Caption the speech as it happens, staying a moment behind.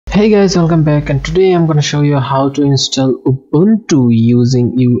Hey guys, welcome back, and today I'm gonna show you how to install Ubuntu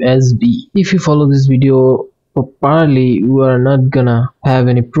using USB. If you follow this video properly, you are not gonna have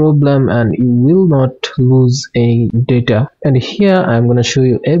any problem and you will not lose any data. And here I'm gonna show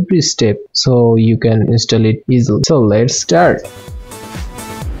you every step so you can install it easily. So let's start.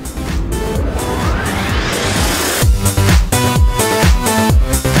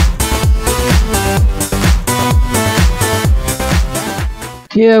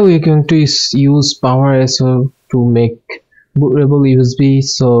 Here we're going to use PowerISO to make bootable USB,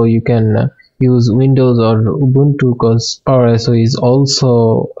 so you can use Windows or Ubuntu because PowerISO is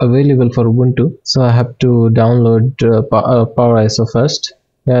also available for Ubuntu. So I have to download PowerISO first.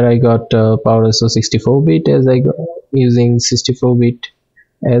 Here I got PowerISO 64-bit as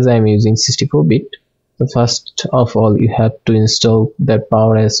I'm using 64-bit. So first of all, you have to install that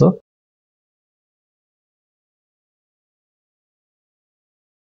PowerISO.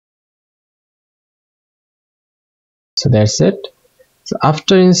 So that's it. So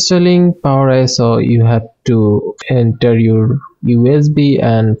after installing PowerISO, you have to enter your USB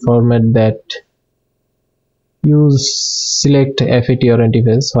and format that. Select FAT or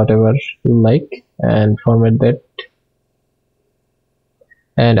antivirus, whatever you like, and format that.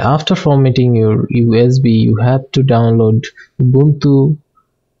 And after formatting your USB, you have to download Ubuntu,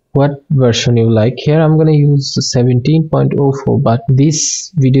 what version you like. Here I'm gonna use 17.04, but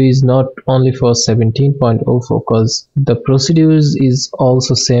this video is not only for 17.04 because the procedures is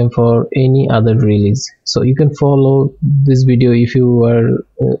also same for any other release. So you can follow this video if you are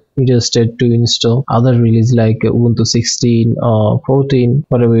interested to install other release like Ubuntu 16 or 14,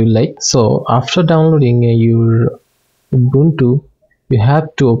 whatever you like. So after downloading your Ubuntu, you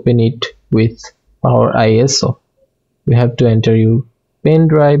have to open it with PowerISO. You have to enter your pen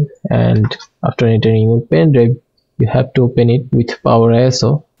drive, and after entering your pen drive, you have to open it with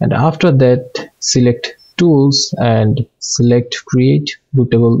PowerISO, and after that select tools and select create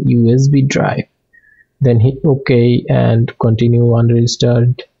bootable USB drive, then hit OK and continue and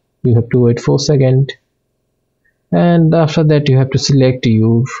restart. You have to wait for a second, and after that you have to select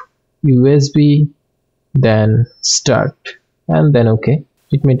your USB, then start, and then OK.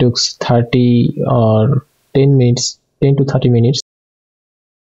 It may take 30 or 10 to 30 minutes.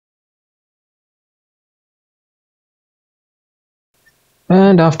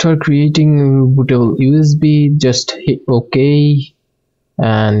 And after creating bootable USB, just hit OK,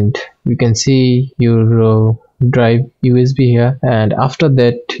 and you can see your drive USB here. And after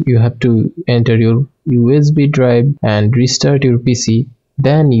that you have to enter your USB drive and restart your PC.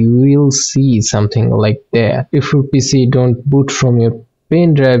 Then you will see something like that. If your PC don't boot from your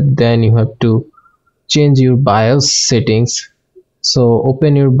pen drive, then you have to change your BIOS settings. So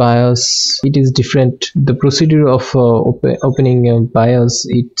open your BIOS. It is different. The procedure of opening your BIOS,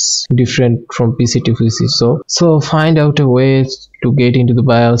 it's different from PC to PC. So find out a way to get into the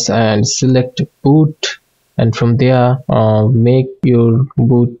BIOS and select boot, and from there make your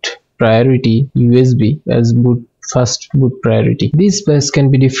boot priority USB as first boot priority. This BIOS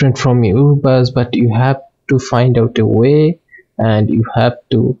can be different from your BIOS, but you have to find out a way, and you have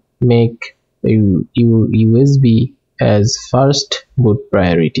to make your USB as first boot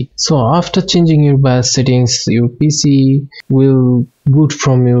priority. So after changing your BIOS settings, your PC will boot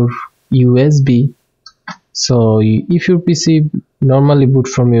from your USB. So if your PC normally boot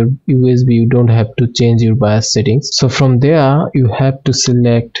from your USB, you don't have to change your BIOS settings. So from there you have to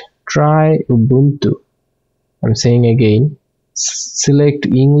select try Ubuntu. I'm saying again, select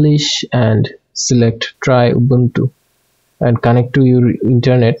English and select try Ubuntu and connect to your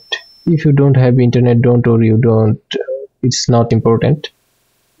internet. If you don't have internet, don't worry, it's not important.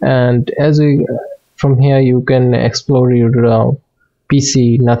 And from here you can explore your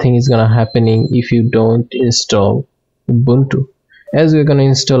PC. Nothing is gonna happening if you don't install Ubuntu. As we're gonna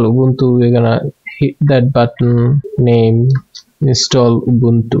install Ubuntu, we're gonna hit that button name install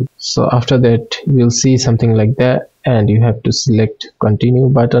Ubuntu. So after that you'll see something like that, and you have to select continue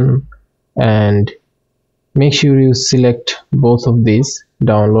button, and make sure you select both of these,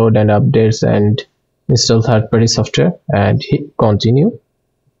 download and updates and install third-party software, and hit continue.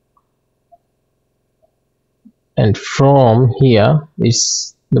 And from here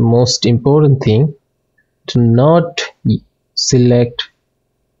is the most important thing, to not select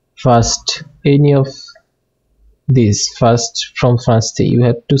first any of these from first thing. You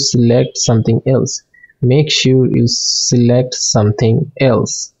have to select something else. Make sure you select something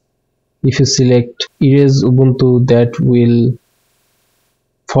else. If you select erase Ubuntu, that will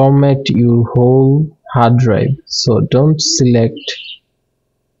format your whole hard drive. So don't select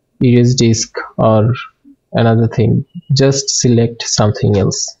erase disk or another thing, just select something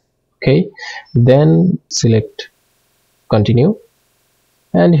else. okay, then select continue,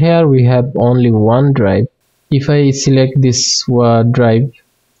 and here we have only one drive. If I select this drive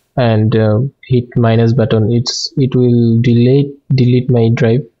and hit minus button, it will delete my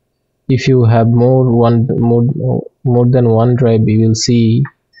drive. If you have more than one drive, you will see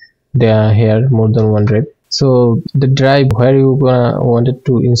there here more than one drive. So the drive where you wanted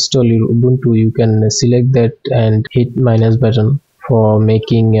to install your Ubuntu, you can select that and hit minus button for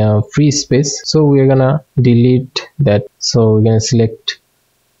making free space. So we're gonna delete that, so we're gonna select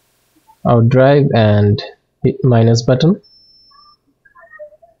our drive and hit minus button.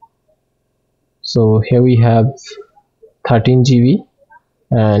 So here we have 13 GB,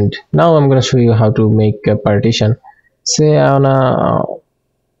 and now I'm gonna show you how to make a partition. Say I wanna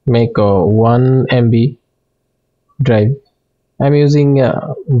make a 1 MB drive. I'm using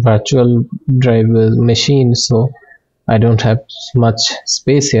a virtual drive machine, so I don't have much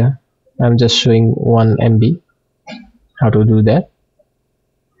space here. I'm just showing 1 MB how to do that.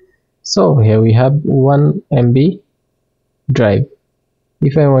 So here we have 1 MB drive.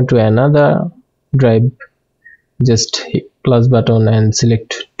 If I want to another drive, just hit plus button and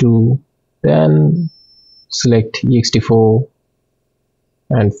select 2, then select ext4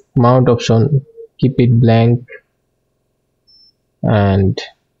 and mount option, keep it blank and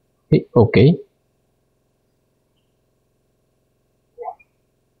hit OK.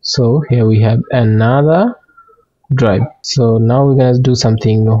 So here we have another drive. So now we're gonna do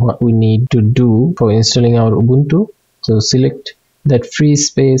something what we need to do for installing our Ubuntu. So select that free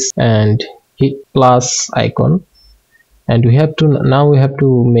space and hit plus icon, and we have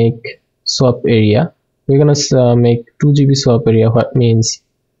to make swap area. We're gonna make 2 GB swap area, what means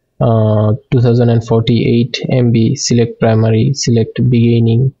 2048 MB. Select primary, select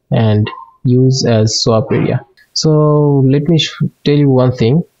beginning and use as swap area. So let me tell you one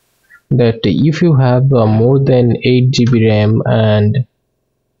thing, that if you have more than 8 GB RAM, and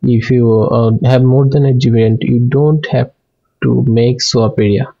if you have more than 8 GB RAM, you don't have to make swap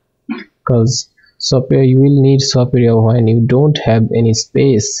area, because swap area, you will need swap area when you don't have any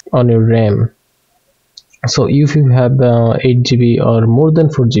space on your RAM. So if you have 8 GB or more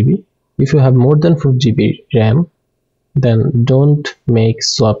than 4 GB, if you have more than 4 GB RAM, then don't make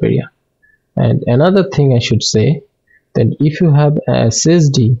swap area. And another thing I should say, that if you have a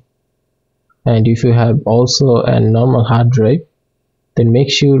SSD and if you have also a normal hard drive, then make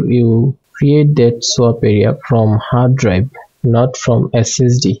sure you create that swap area from hard drive, not from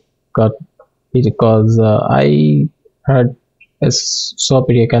SSD, because I heard a swap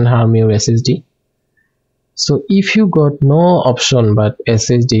area can harm your SSD. So if you got no option but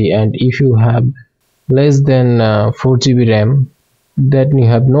SSD, and if you have less than 4 GB RAM, then you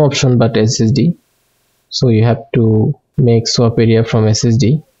have no option but SSD, so you have to make swap area from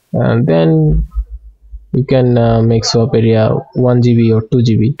SSD, and then you can make swap area 1 GB or 2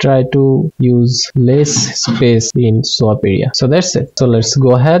 GB. Try to use less space in swap area. So that's it. So let's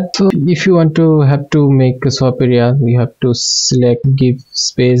go ahead. So if you want to make a swap area, you have to select give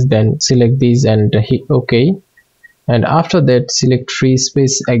space, then select these and hit OK, and after that select free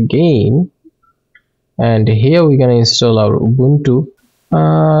space again, and here we're gonna install our Ubuntu.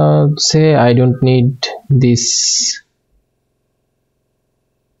 Say I don't need this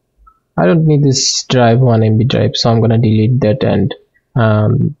drive, 1 MB drive, so I'm gonna delete that, and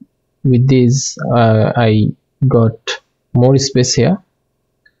with this I got more space here.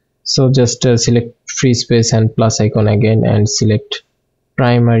 So just select free space and plus icon again, and select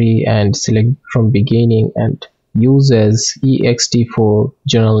primary and select from beginning and use as ext4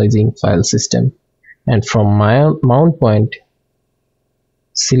 generalizing file system, and from mount point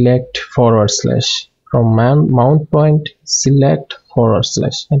select /, from mount point select /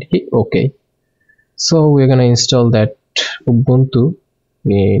 and hit OK. So we're gonna install that Ubuntu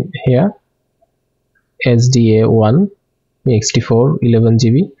in here, SDA1 ext4 11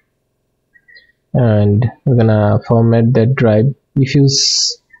 GB, and we're gonna format that drive. If you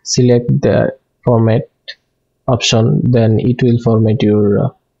select the format option, then it will format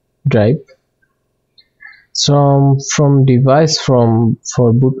your drive. So from device for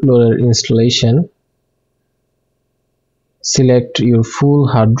bootloader installation, select your full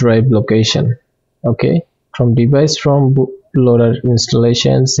hard drive location. Okay, from device from bootloader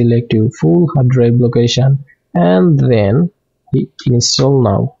installation, select your full hard drive location, and then hit install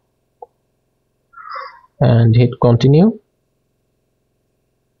now and hit continue,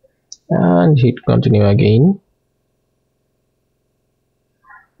 and hit continue again.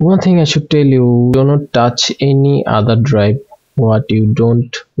 One thing I should tell you, do not touch any other drive what you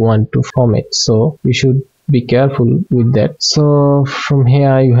don't want to format. So you should be careful with that. So from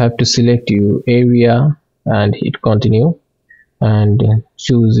here you have to select your area and hit continue and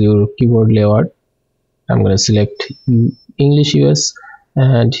choose your keyboard layout. I'm going to select English US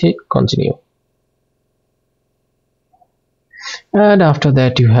and hit continue. And after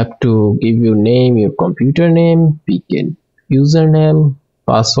that you have to give your name, your computer name, pick a username,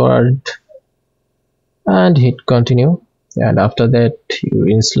 password and hit continue. And after that your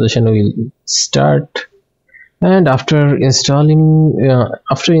installation will start. And after installing your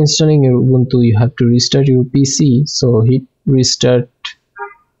Ubuntu, you have to restart your PC. So hit restart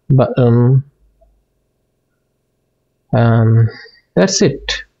button. That's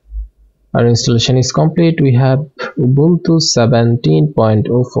it. Our installation is complete. We have Ubuntu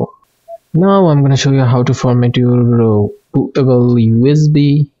 17.04. Now I'm going to show you how to format your bootable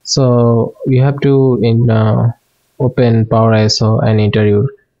USB. So you have to open PowerISO and enter your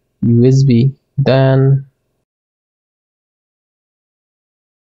USB. Then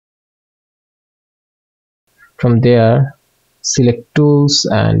from there select tools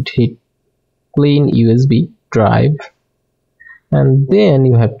and hit clean USB drive, and then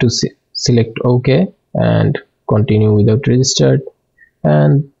you have to select OK and continue without registered.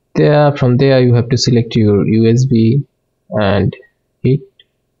 And from there you have to select your USB and hit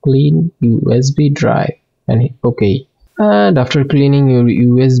clean USB drive and hit OK. And after cleaning your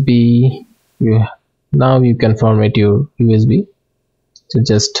USB, now you can format your USB. So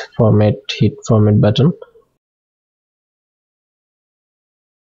just hit format button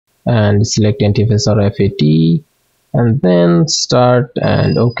and select NTFS or FAT and then start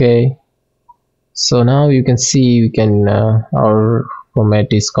and OK. So now you can see our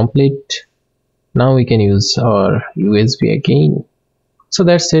format is complete. Now we can use our USB again. So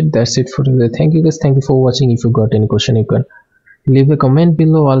that's it for today. Thank you guys, thank you for watching. If you got any question, you can leave a comment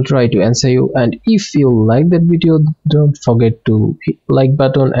below. I'll try to answer you. And if you like that video, don't forget to hit like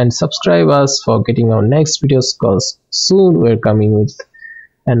button and subscribe us for getting our next videos, because soon we're coming with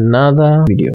another video.